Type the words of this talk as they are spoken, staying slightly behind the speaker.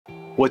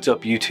What's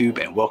up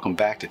YouTube, and welcome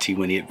back to T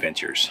Winnie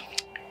Adventures.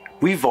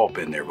 We've all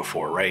been there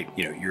before, right?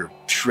 You know, you're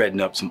shredding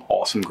up some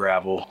awesome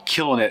gravel,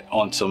 killing it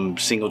on some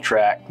single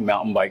track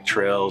mountain bike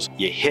trails.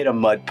 You hit a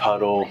mud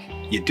puddle,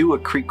 you do a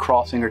creek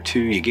crossing or two,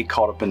 you get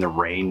caught up in the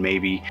rain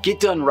maybe, get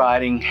done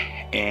riding,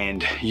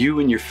 and you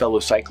and your fellow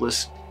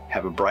cyclists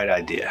have a bright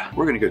idea.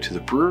 We're gonna go to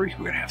the brewery,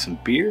 we're gonna have some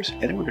beers,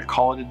 and then we're gonna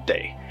call it a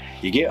day.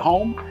 You get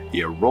home,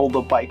 you roll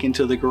the bike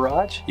into the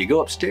garage, you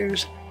go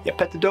upstairs, you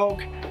pet the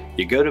dog,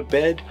 you go to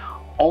bed,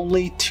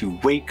 only to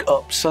wake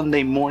up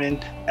Sunday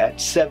morning at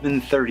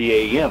 7:30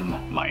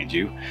 a.m., mind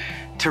you,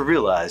 to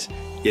realize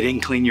you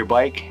didn't clean your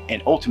bike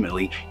and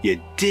ultimately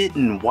you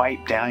didn't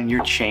wipe down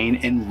your chain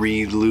and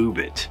re-lube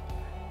it.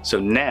 So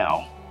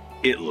now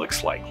it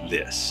looks like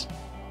this.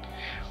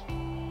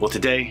 Well,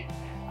 today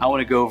I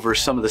want to go over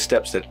some of the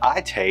steps that I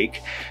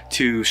take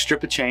to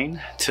strip a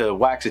chain, to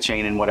wax a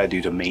chain, and what I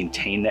do to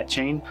maintain that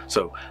chain.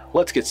 So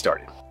let's get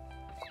started.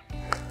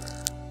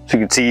 So you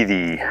can see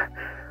the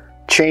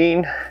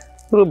chain,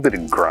 a little bit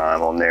of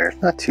grime on there,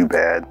 not too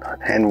bad.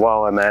 And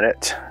while I'm at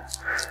it,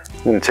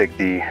 I'm going to take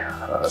the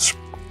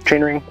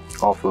chain ring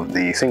off of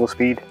the single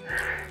speed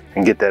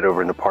and get that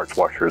over in the parts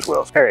washer as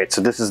well. All right, so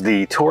this is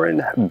the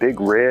Touring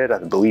Big Red. I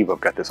believe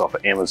I've got this off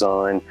of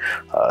Amazon,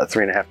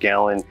 3.5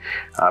 gallon.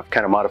 I've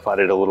kind of modified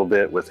it a little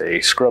bit with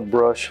a scrub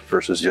brush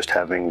versus just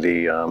having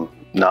the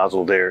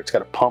nozzle there. It's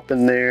got a pump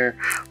in there,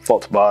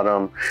 false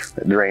bottom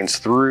that drains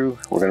through.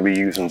 We're going to be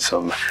using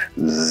some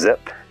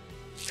Zip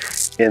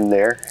in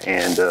there,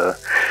 and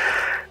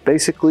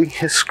basically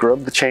just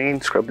scrub the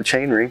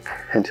chain ring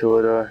until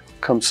it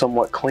comes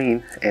somewhat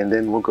clean, and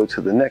then we'll go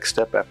to the next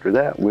step after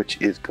that, which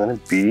is going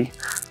to be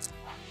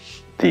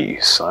the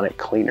sonic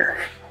cleaner.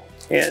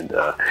 And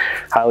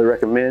highly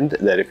recommend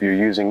that if you're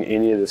using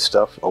any of this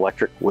stuff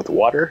electric with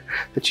water,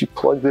 that you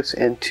plug this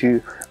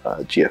into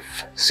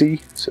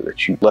GFC so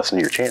that you lessen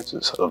your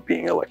chances of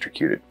being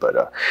electrocuted. But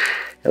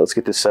yeah, let's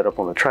get this set up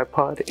on the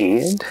tripod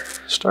and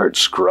start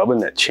scrubbing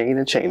that chain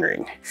and chain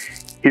ring.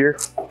 Here,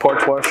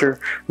 parts washer,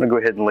 I'm gonna go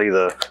ahead and lay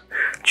the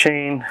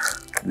chain,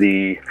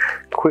 the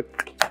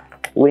quick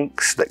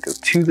links that go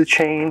to the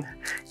chain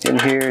in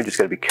here. Just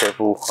gotta be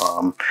careful.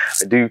 I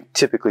do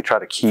typically try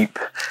to keep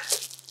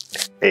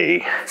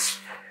a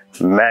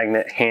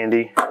magnet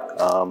handy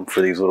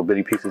for these little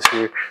bitty pieces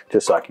here,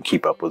 just so I can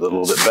keep up with it a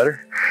little bit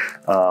better.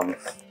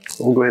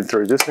 We'll go ahead and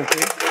throw this in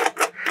here.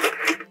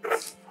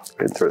 Go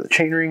ahead and throw the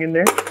chain ring in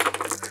there.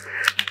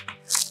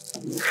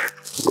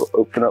 We'll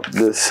open up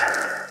this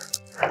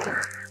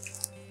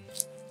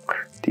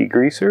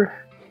degreaser.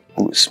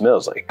 Ooh, it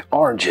smells like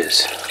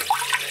oranges.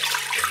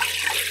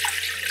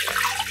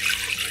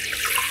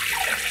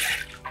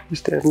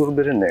 Just add a little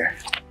bit in there.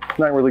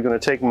 Not really going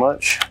to take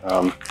much.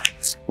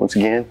 Once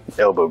again,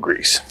 elbow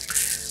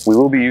grease. We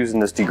will be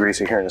using this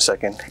degreaser here in a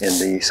second in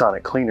the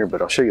sonic cleaner,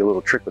 but I'll show you a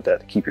little trick with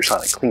that to keep your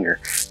sonic cleaner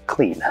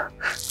clean.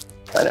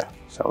 I know,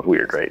 sounds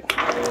weird, right?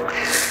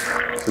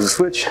 So the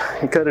switch,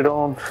 you cut it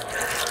on.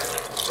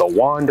 The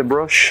wand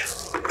brush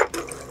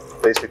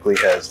basically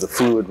has the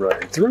fluid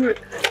running through it,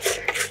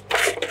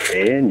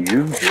 and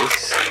you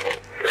just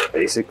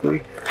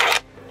basically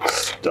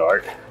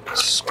start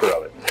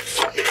scrubbing.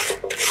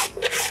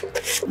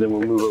 Then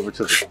we'll move over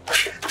to the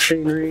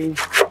chain ring.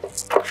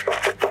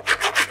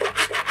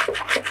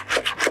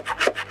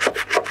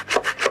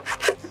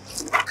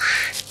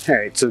 All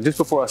right, so just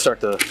before I start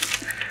to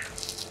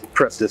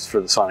prep this for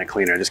the sonic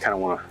cleaner, I just kind of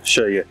want to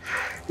show you,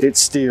 it's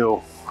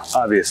still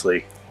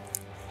obviously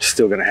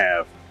still going to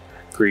have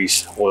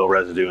grease, oil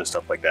residue, and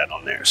stuff like that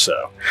on there.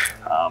 So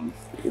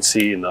you can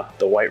see in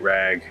the white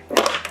rag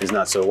is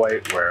not so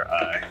white where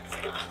I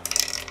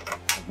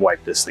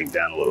wipe this thing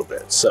down a little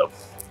bit. So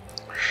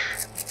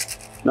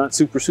not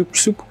super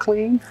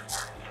clean,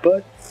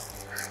 but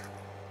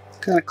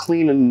kind of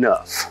clean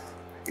enough.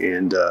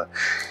 And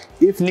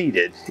if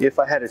needed, if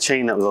I had a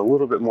chain that was a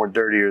little bit more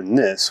dirtier than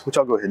this, which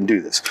I'll go ahead and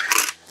do this,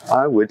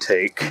 I would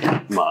take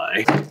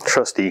my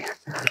trusty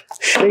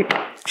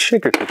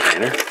shaker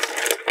container,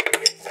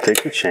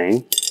 take the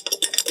chain,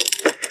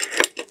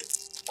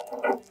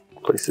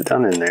 place it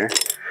down in there,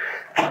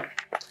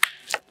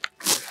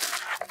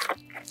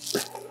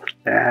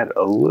 add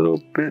a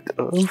little bit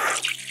of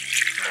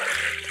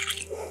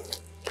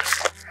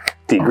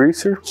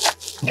degreaser,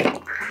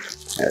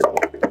 add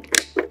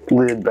the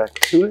lid back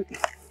to it,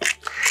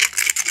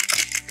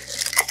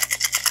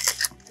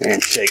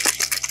 and shake.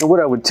 And what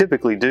I would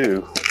typically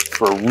do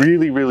for a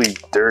really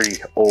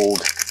dirty old,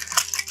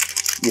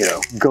 you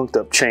know, gunked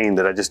up chain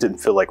that I just didn't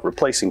feel like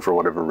replacing for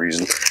whatever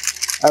reason,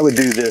 I would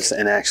do this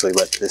and actually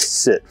let this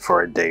sit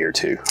for a day or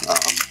two,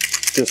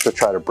 just to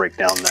try to break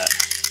down that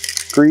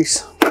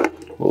grease.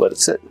 We'll let it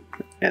sit,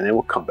 and then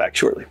we'll come back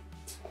shortly.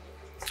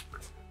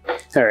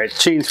 All right,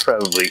 chain's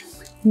probably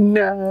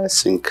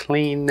nice and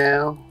clean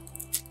now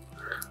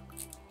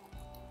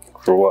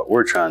for what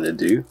we're trying to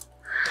do.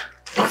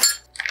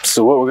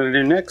 So what we're gonna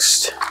do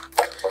next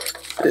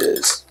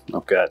is,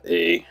 I've got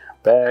a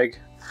bag.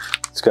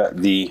 It's got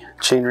the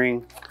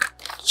chainring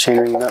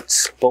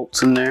nuts,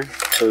 bolts in there.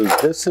 Throw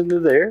this into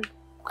there.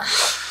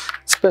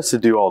 It's best to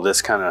do all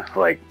this kind of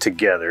like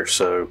together,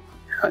 so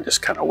I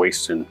just kind of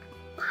wasting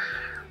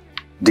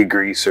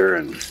degreaser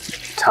and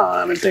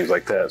time and things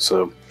like that.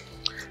 So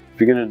if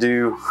you're gonna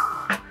do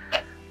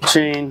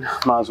chain,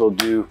 might as well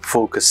do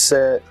full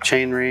cassette,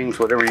 chain rings,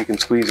 whatever you can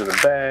squeeze in a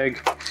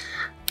bag,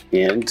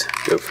 and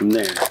go from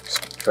there.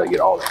 Just try to get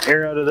all the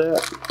air out of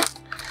that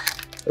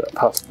I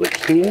possibly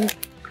can.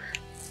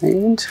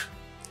 And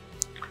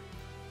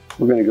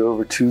we're gonna go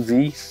over to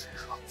the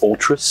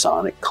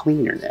ultrasonic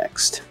cleaner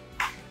next.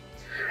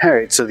 All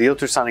right, so the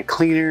ultrasonic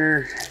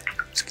cleaner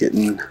is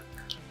getting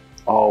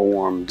all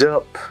warmed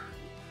up. I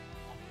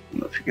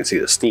don't know if you can see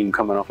the steam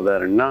coming off of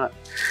that or not,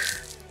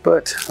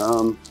 but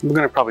we're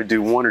gonna probably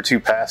do 1 or 2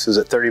 passes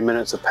at 30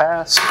 minutes a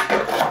pass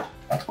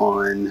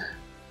on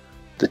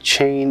the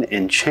chain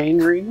and chain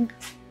ring.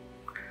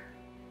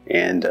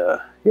 And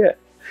yeah,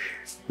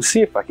 let's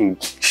see if I can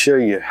show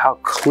you how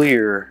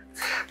clear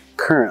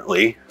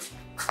currently,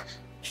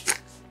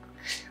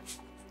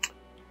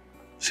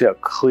 see how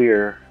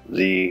clear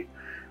the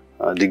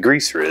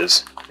degreaser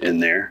is in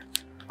there.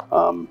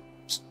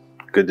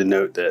 Good to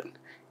note that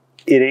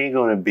it ain't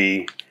gonna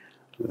be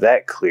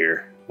that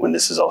clear when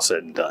this is all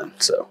said and done.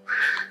 So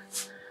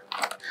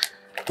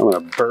I'm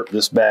gonna burp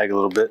this bag a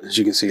little bit. As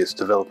you can see, it's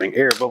developing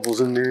air bubbles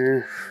in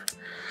there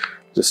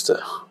just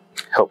to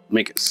help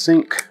make it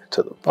sink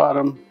to the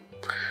bottom,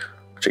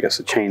 which I guess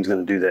the chain's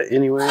gonna do that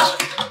anyways.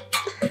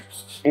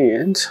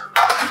 And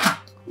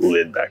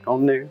lid back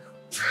on there.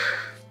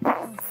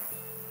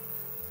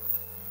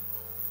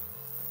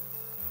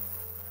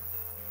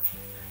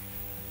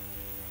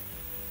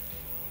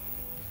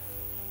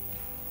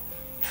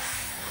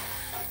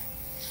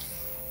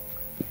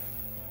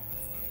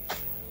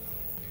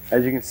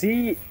 As you can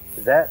see,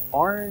 that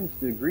orange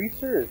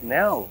degreaser is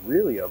now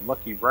really a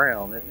mucky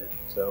brown, isn't it?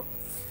 So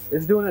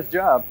it's doing its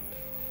job.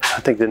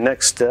 I think the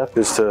next step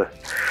is to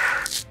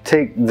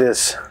take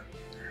this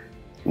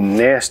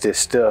nasty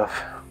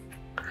stuff,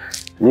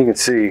 and you can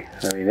see,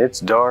 I mean, it's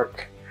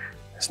dark.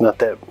 It's not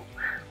that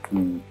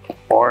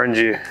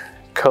orangey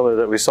color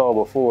that we saw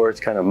before.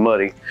 It's kind of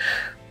muddy,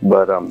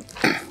 but I'm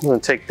gonna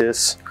take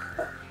this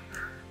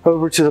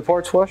over to the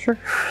parts washer,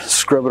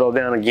 scrub it all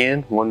down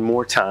again one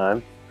more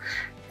time,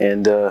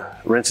 and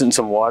rinse it in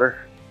some water,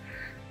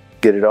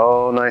 get it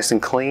all nice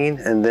and clean.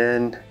 And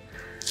then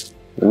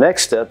the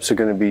next steps are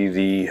going to be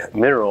the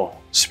mineral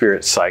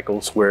spirit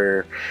cycles,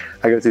 where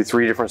I go through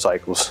 3 different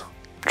cycles,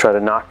 try to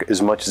knock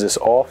as much of this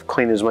off,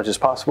 clean as much as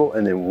possible,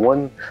 and then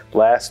one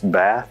last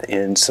bath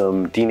in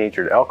some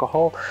denatured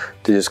alcohol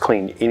to just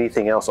clean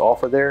anything else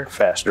off of there,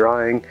 fast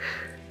drying.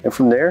 And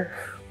from there,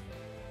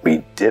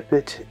 we dip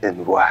it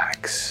in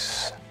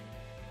wax.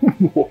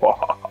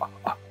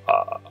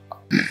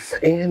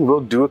 And we'll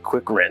do a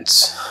quick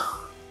rinse.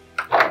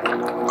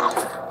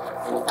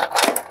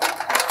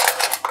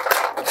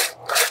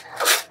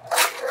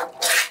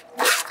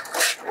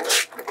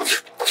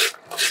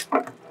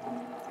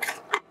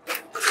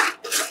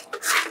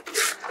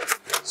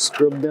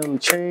 Scrub down the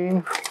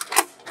chain.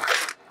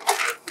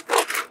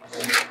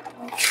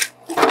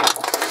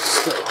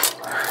 So,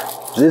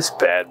 this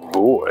bad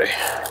boy,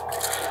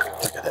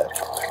 look at that,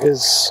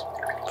 is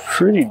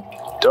pretty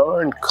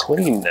darn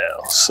clean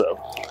now. So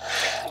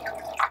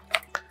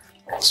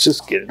let's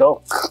just get it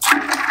all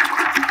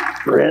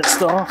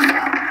rinsed off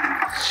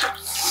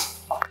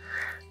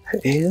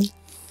and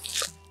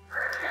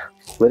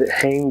let it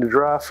hang to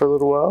dry for a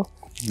little while,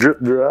 drip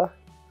dry.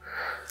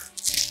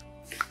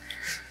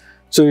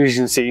 So as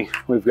you can see,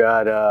 we've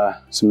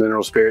got some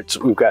mineral spirits.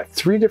 We've got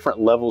 3 different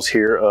levels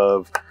here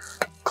of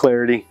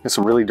clarity. Got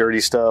some really dirty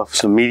stuff,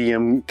 some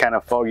medium kind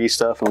of foggy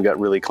stuff, and we got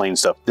really clean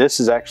stuff. This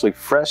is actually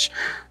fresh,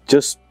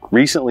 just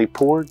recently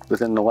poured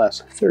within the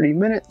last 30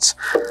 minutes.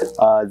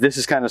 This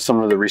is kind of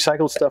some of the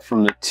recycled stuff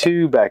from the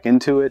 2 back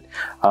into it.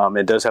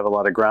 It does have a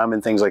lot of grime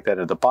and things like that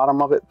at the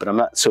bottom of it, but I'm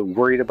not so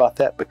worried about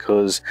that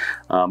because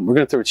we're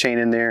gonna throw a chain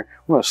in there.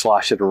 We're gonna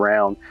slosh it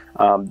around.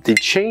 The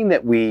chain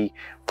that we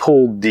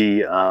pulled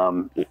the,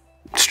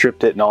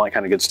 stripped it and all that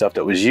kind of good stuff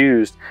that was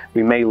used,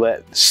 we may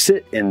let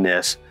sit in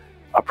this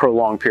a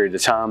prolonged period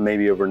of time,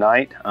 maybe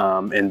overnight,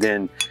 and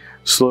then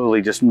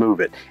slowly just move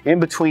it. In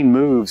between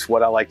moves,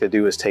 what I like to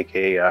do is take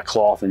a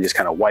cloth and just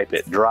kind of wipe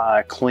it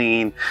dry,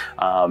 clean,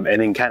 and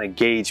then kind of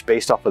gauge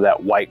based off of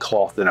that white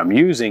cloth that I'm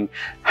using,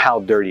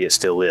 how dirty it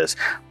still is.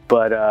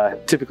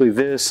 But typically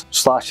this,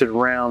 slosh it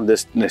around,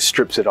 this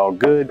strips it all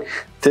good.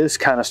 This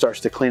kind of starts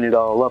to clean it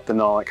all up and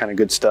all that kind of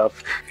good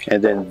stuff.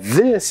 And then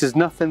this is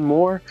nothing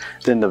more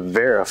than to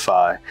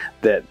verify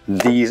that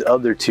these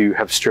other 2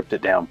 have stripped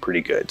it down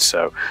pretty good.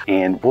 So,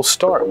 and we'll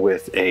start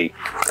with a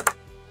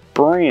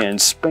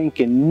brand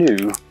spanking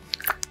new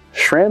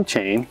SRAM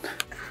chain.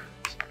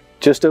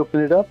 Just open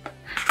it up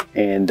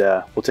and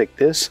we'll take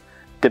this,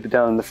 dip it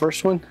down in the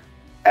first one,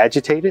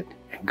 agitate it,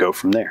 and go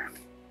from there.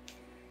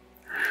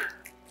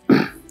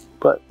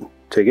 But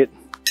take it,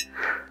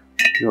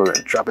 we're going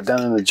to drop it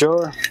down in the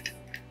jar,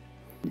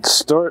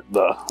 start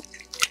the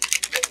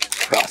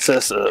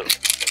process of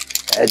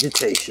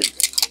agitation.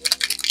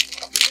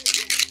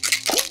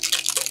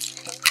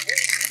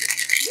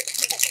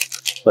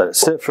 Let it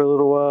sit for a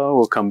little while.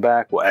 We'll come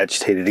back, we'll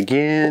agitate it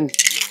again.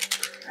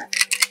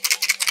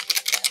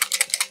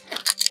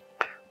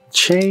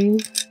 Chain.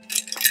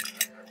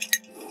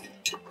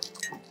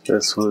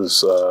 This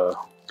was,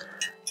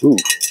 ooh,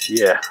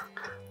 yeah,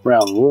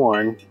 round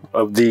 1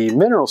 of the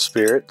mineral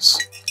spirits.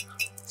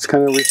 It's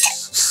kind of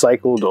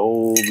recycled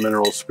old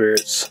mineral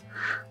spirits.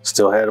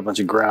 Still had a bunch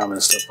of grime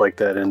and stuff like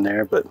that in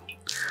there, but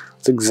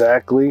it's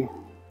exactly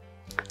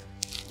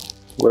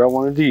what I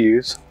wanted to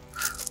use.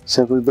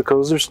 Simply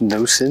because there's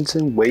no sense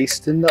in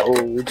wasting the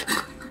old.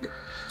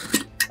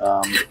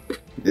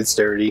 It's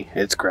dirty,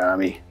 it's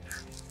grimy,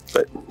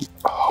 but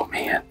oh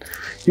man,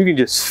 you can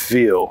just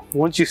feel,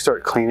 once you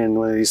start cleaning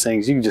one of these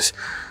things, you just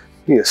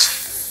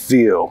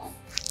feel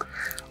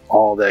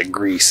all that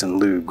grease and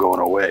lube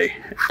going away,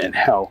 and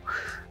how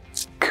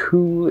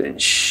cool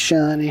and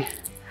shiny.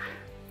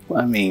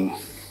 I mean,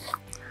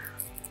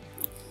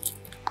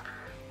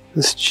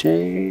 this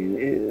chain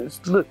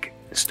is, look,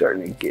 it's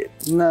starting to get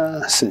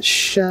nice and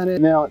shiny.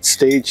 Now it's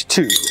stage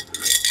 2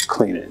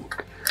 cleaning.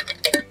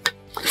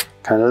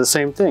 Kind of the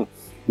same thing.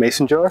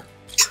 Mason jar.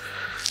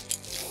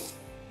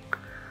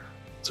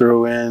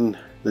 Throw in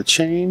the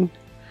chain.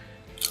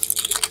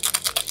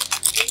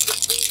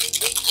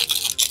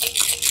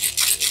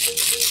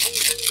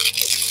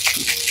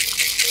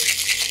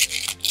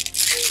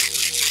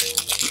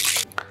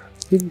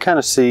 You can kind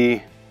of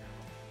see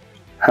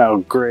how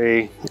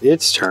gray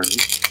it's turning.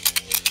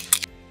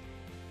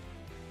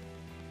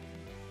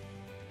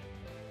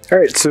 All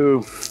right,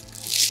 so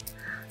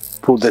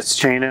pulled this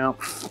chain out.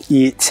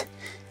 It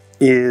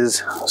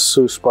is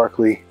so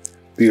sparkly,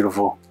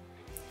 beautiful.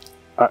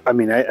 I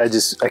mean, I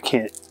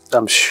can't,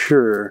 I'm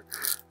sure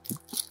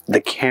the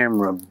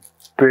camera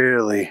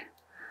barely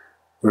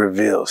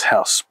reveals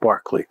how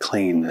sparkly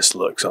clean this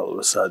looks all of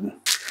a sudden.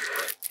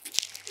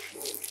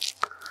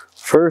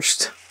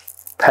 First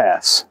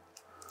pass.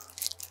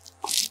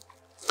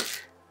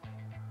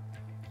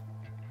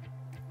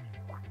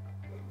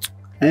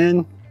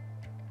 And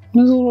it's a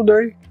little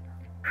dirty.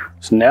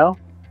 So now,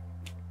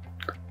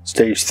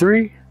 stage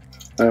 3,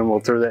 and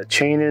we'll throw that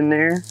chain in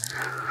there,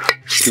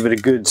 give it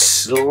a good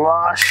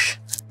slosh,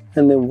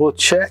 and then we'll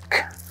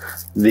check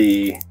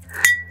the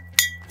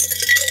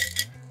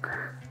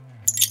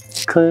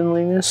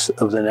cleanliness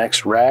of the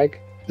next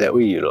rag that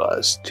we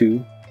utilize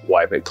to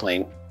wipe it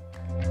clean.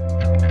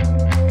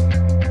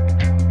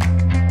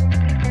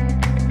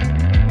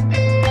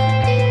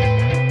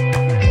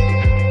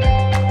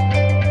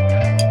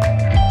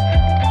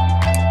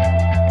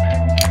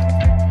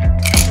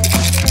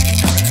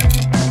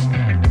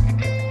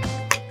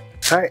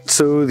 All right,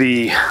 so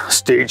the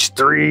stage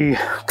 3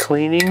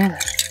 cleaning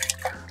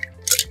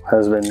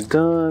has been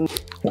done.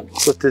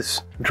 Let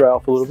this dry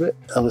off a little bit,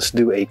 and let's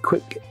do a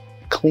quick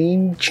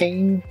clean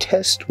chain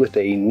test with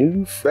a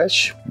new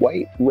fresh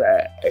white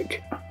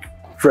rag.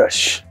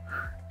 Fresh,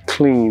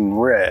 clean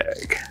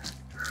rag.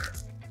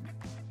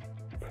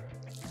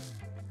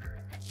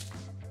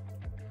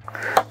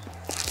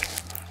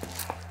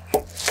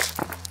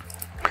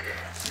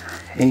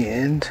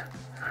 And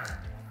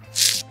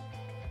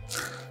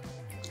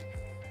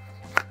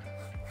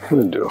I'm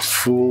gonna do a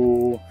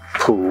full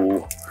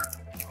pull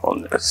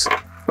on this.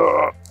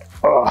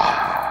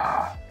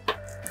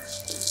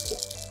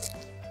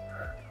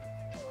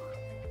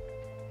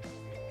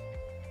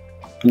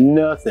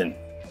 Nothing.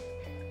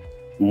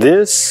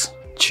 This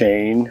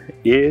chain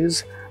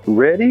is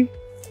ready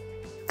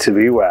to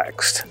be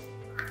waxed.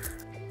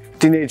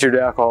 Denatured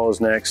alcohol is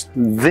next,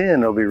 then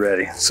it'll be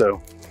ready. So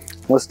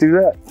let's do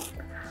that.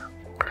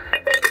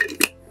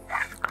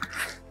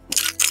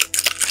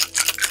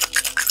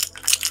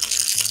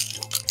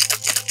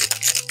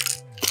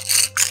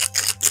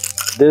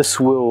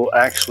 This will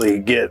actually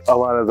get a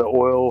lot of the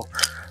oil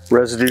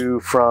residue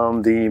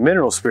from the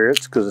mineral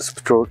spirits, because it's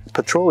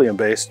petroleum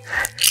based,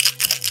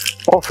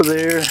 off of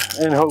there,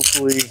 and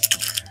hopefully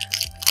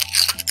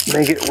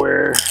make it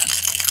where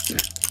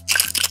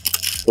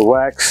the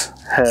wax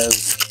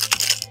has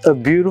a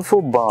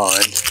beautiful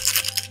bond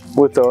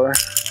with our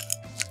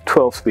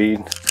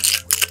 12-speed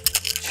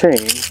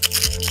chain.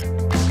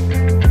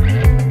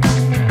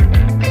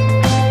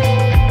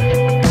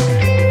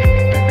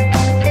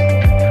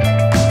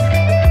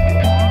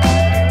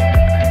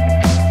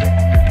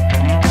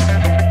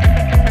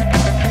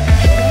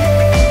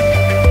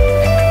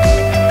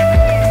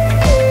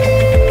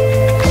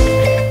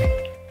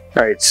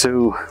 All right,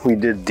 so we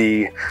did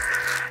the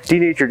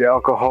denatured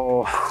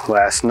alcohol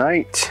last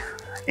night,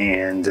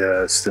 and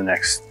it's the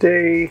next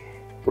day.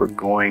 We're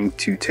going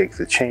to take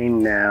the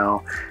chain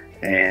now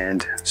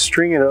and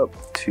string it up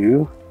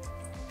to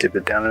dip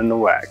it down in the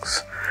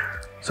wax.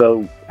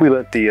 So we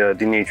let the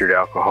denatured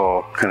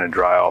alcohol kind of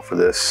dry off of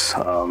this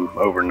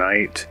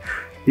overnight.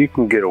 You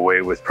can get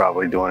away with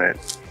probably doing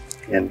it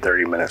in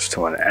 30 minutes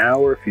to an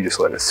hour if you just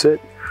let it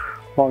sit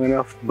long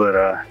enough, but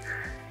I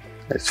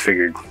just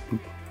figured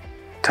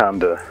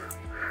time to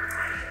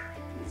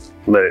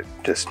let it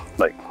just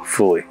like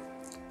fully,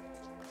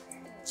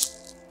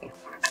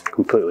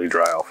 completely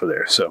dry off of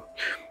there. So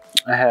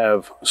I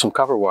have some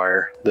copper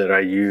wire that I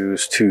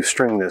use to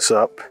string this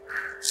up,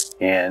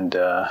 and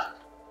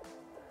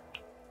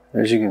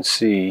as you can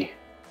see,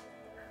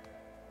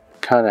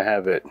 kind of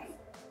have it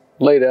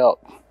laid out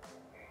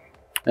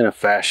in a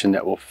fashion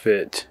that will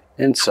fit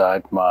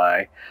inside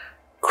my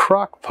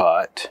crock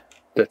pot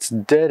that's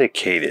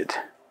dedicated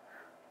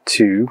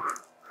to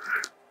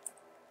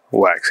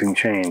waxing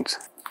chains.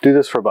 Do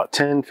this for about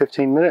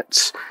 10-15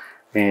 minutes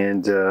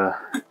and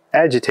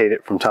agitate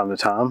it from time to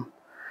time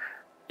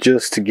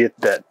just to get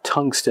that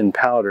tungsten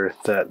powder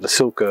that the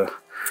Silka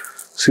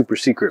super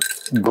secret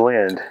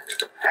blend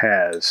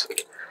has.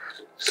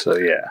 So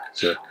yeah,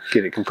 so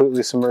get it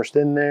completely submersed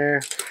in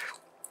there.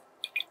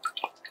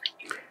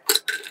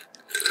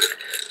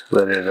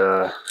 Let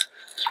it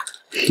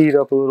heat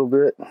up a little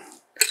bit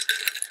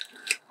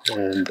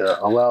and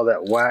allow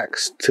that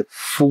wax to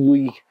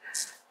fully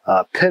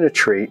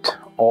penetrate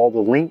all the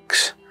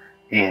links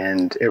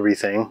and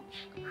everything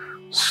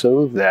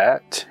so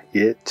that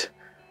it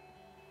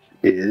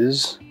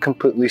is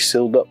completely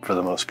sealed up for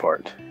the most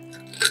part.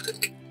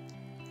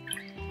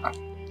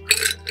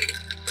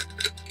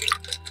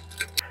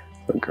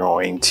 We're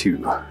going to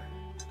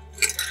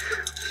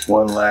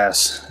one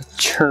last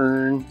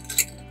churn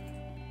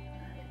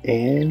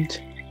and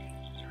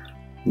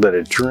let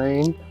it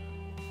drain.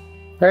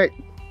 All right,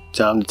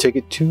 time to take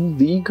it to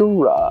the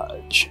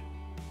garage.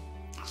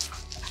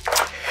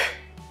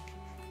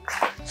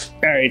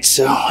 All right,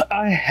 so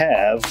I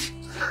have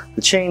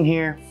the chain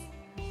here.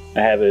 I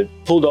have it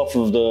pulled off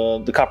of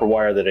the copper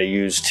wire that I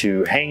used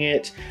to hang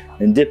it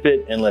and dip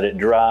it and let it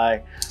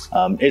dry.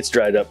 It's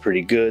dried up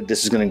pretty good.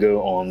 This is going to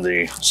go on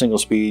the single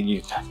speed.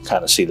 You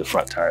kind of see the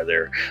front tire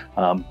there.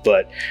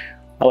 But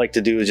I like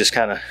to do is just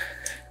kind of,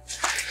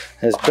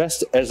 as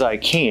best as I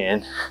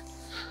can,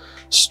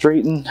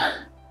 straighten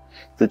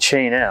the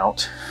chain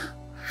out.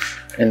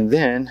 And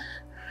then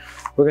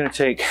we're going to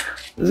take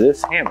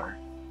this hammer.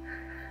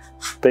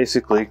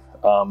 Basically,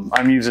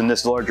 I'm using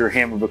this larger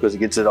hammer because it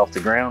gets it off the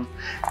ground.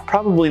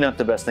 Probably not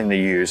the best thing to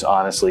use,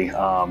 honestly,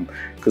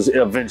 because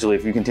eventually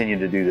if you continue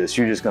to do this,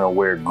 you're just going to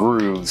wear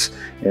grooves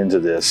into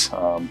this.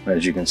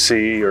 As you can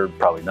see, or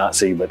probably not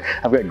see, but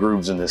I've got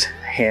grooves in this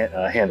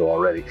handle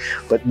already.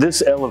 But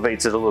this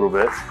elevates it a little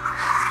bit,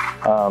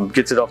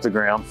 gets it off the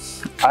ground.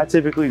 I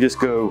typically just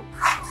go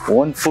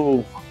one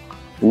full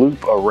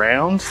loop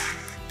around.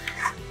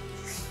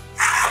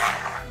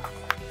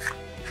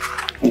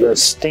 I'm going to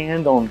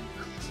stand on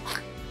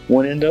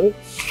one end of it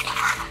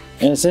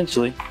and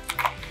essentially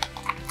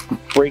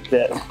break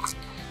that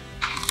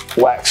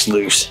wax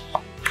loose.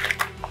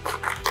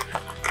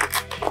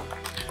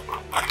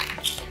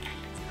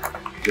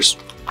 Just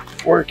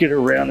work it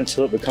around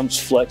until it becomes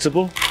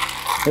flexible.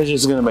 It's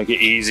just going to make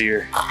it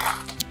easier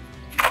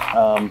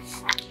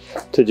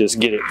to just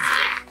get it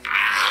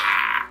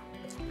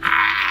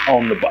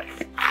on the bike.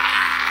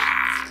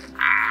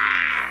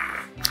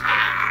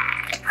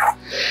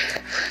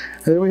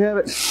 There we have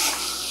it.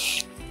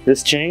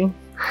 This chain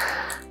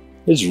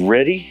is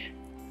ready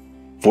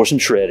for some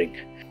shredding.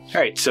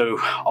 All right, so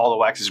all the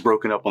wax is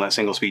broken up on that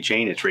single speed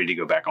chain. It's ready to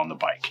go back on the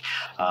bike.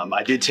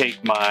 I did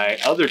take my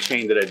other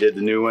chain that I did,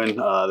 the new one,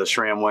 the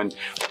SRAM one,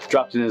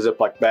 dropped it in a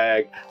Ziploc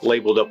bag,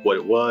 labeled up what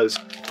it was,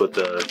 put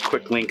the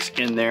quick links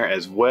in there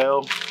as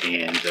well,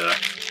 and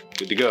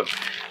good to go.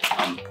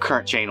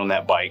 Current chain on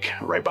that bike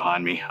right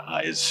behind me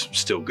is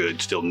still good,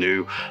 still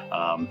new.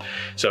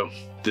 So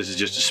this is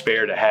just a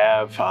spare to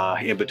have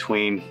in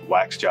between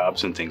wax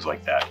jobs and things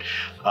like that.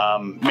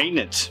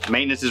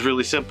 Maintenance is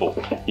really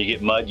simple. You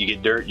get mud, you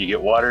get dirt, you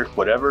get water,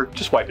 whatever,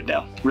 just wipe it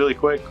down really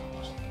quick.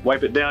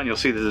 Wipe it down, you'll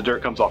see that the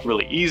dirt comes off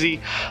really easy.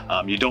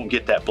 You don't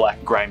get that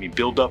black grimy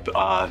buildup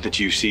that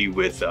you see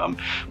with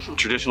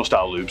traditional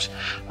style lubes.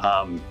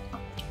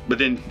 But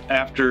then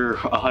after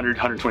 100,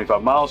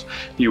 125 miles,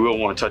 you will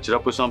want to touch it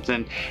up with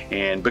something.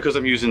 And because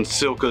I'm using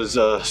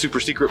Silka's super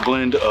secret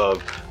blend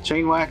of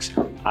chain wax,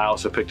 I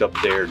also picked up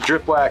their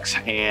drip wax,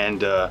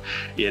 and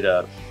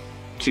it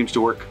seems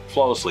to work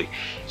flawlessly.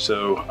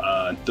 So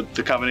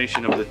the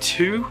combination of the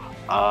two,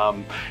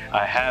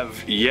 I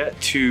have yet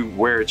to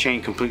wear a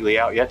chain completely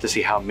out yet to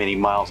see how many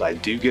miles I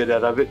do get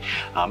out of it.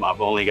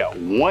 I've only got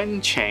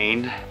one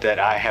chain that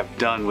I have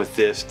done with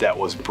this that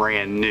was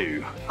brand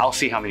new. I'll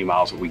see how many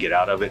miles we get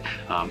out of it.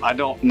 I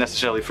don't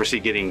necessarily foresee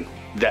getting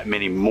that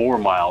many more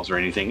miles or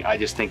anything. I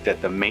just think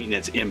that the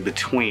maintenance in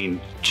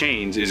between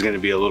chains is going to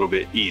be a little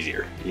bit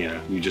easier. You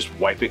know, you just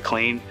wipe it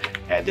clean,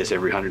 add this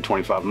every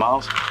 125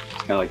 miles,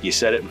 kind of like you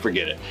set it and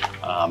forget it.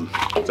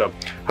 So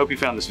hope you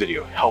found this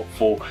video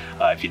helpful.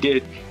 If you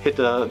did, hit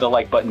the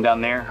like button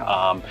down there.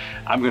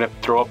 I'm going to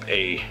throw up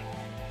a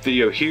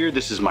video here.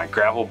 This is my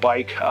gravel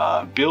bike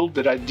build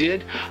that I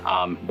did,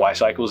 Y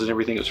cycles and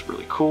everything. It was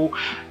really cool.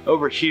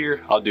 Over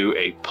here I'll do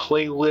a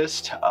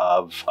playlist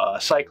of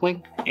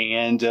cycling,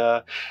 and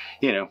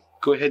you know,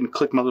 go ahead and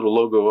click my little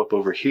logo up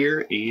over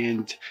here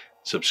and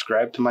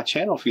subscribe to my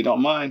channel if you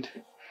don't mind.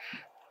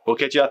 We'll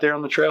catch you out there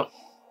on the trail.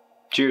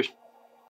 Cheers.